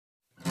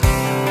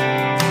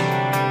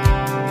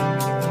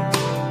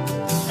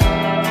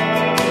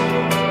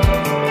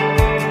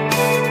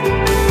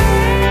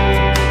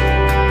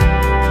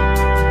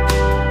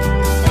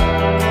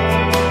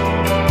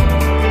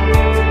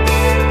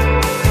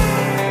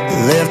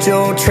Left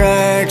your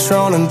tracks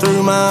running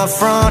through my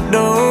front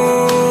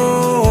door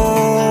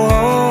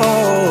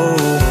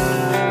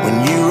when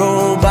you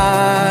roll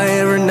by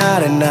every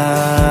night at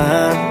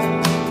night.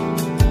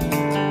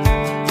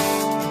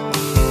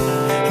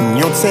 And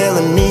you're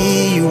telling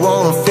me you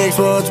wanna fix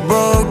what's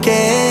broken,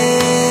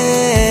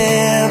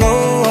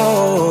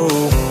 oh,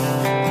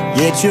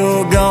 yet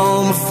you're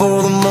gone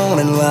before the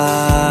morning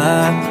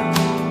light.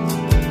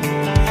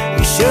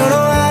 You sure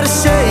know how to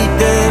shake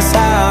this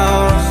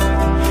house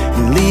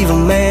and leave a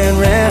man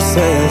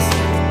restless.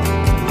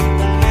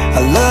 I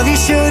love you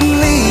shouldn't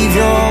leave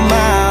your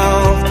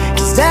mouth,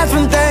 'cause that's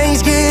when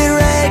things get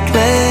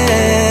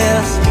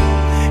reckless.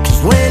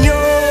 'Cause when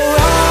you're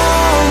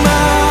on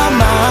my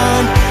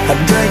mind, I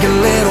drink a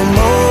little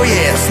more,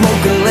 yeah,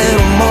 smoke a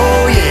little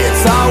more, yeah.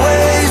 It's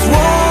always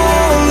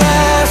one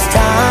last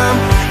time.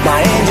 My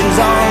engine's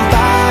on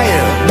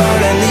fire,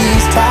 burning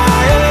these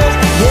tires.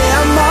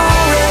 Yeah, I'm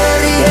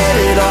already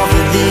headed off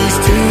of these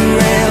two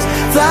rails,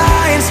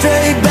 flying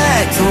straight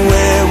back to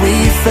where we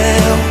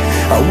fell.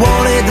 I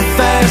wanted the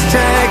fast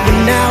track, but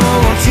now I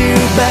want you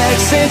back.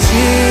 Since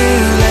you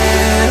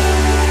left,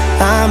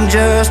 I'm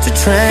just a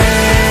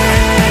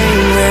train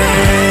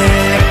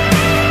wreck.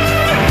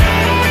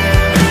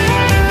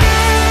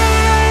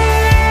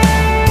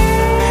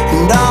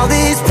 And all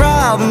these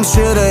problems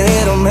should've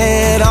hit them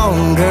head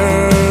on,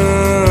 girl.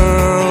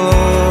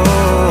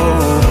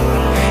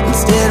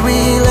 Instead we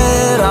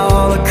let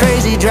all the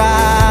crazy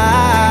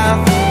drive.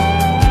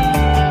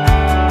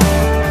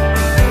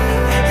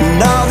 And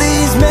all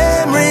these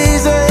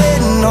memories are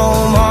hitting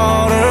home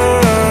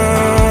harder.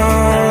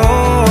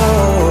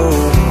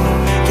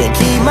 Can't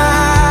keep my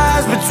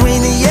eyes between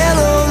the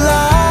yellow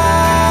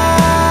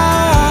lines.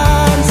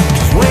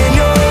 'Cause when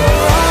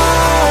you're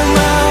on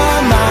my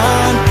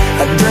mind,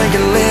 I drink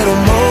a little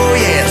more,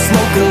 yeah,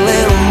 smoke a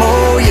little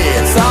more,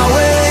 yeah. It's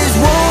always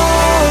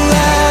one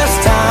last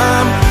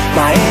time.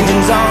 My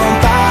engine's on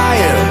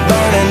fire,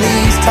 burning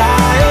these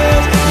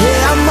tires.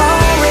 Yeah, I'm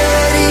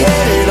already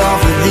headed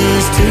off of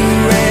these two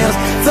rails,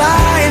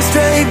 flying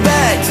straight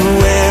back to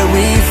where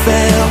we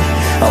fell.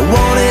 I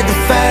wanted the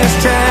fast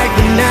track,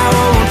 but now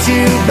I want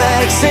you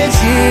back. Since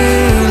you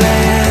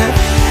left,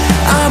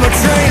 I'm a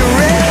train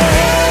wreck.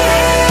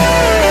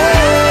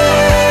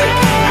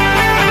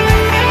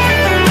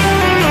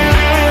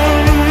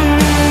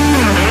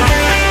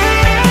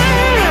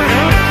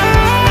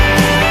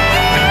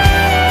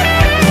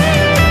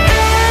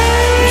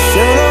 You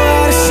sure know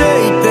how to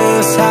shake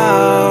this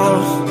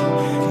house,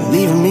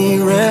 leaving me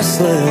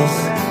restless.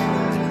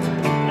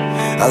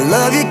 I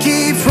love you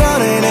keeps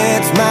running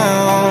its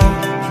mouth,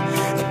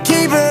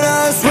 keeping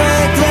us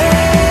reckless.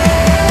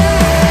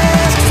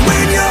 'Cause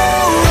when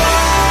you're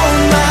on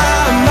my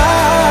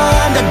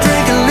mind, I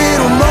drink a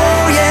little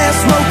more, yeah,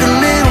 smoke a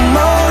little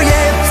more,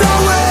 yeah. It's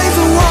always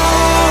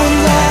one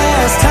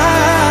last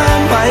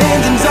time. My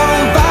engine's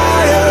on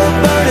fire,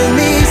 burning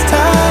these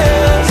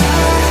tires.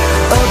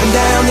 Up and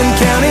down them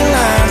county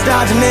lines,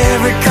 dodging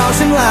every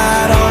caution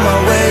light on my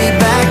way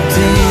back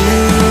to you.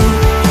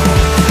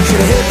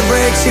 Should've hit the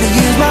brakes, should've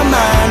used my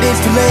mind. It's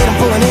too late, I'm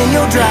pulling in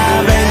your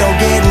drive. Ain't no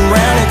getting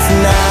round it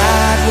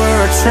tonight.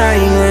 We're a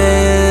train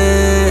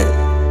wreck.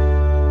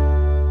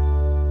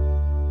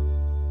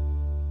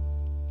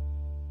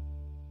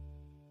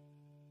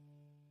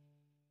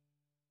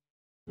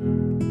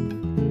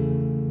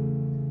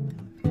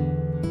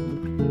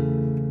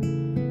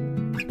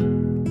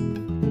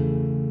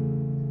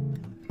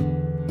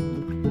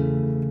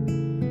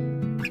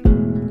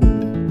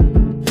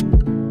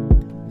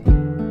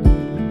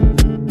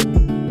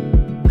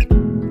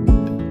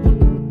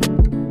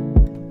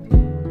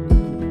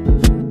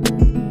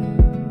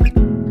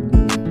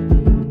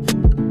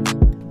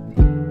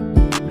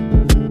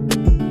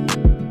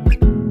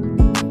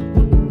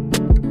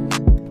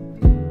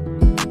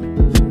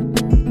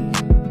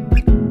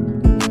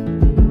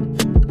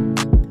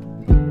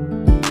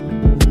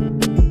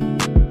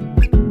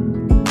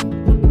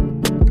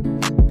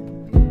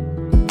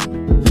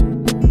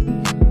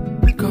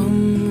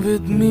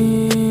 With me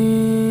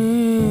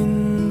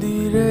in the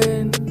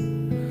rain,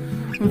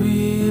 we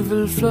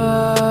will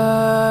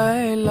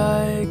fly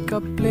like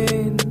a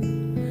plane.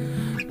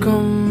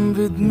 Come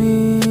with me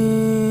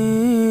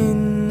in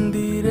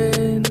the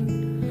rain,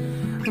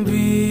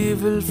 we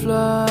will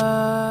fly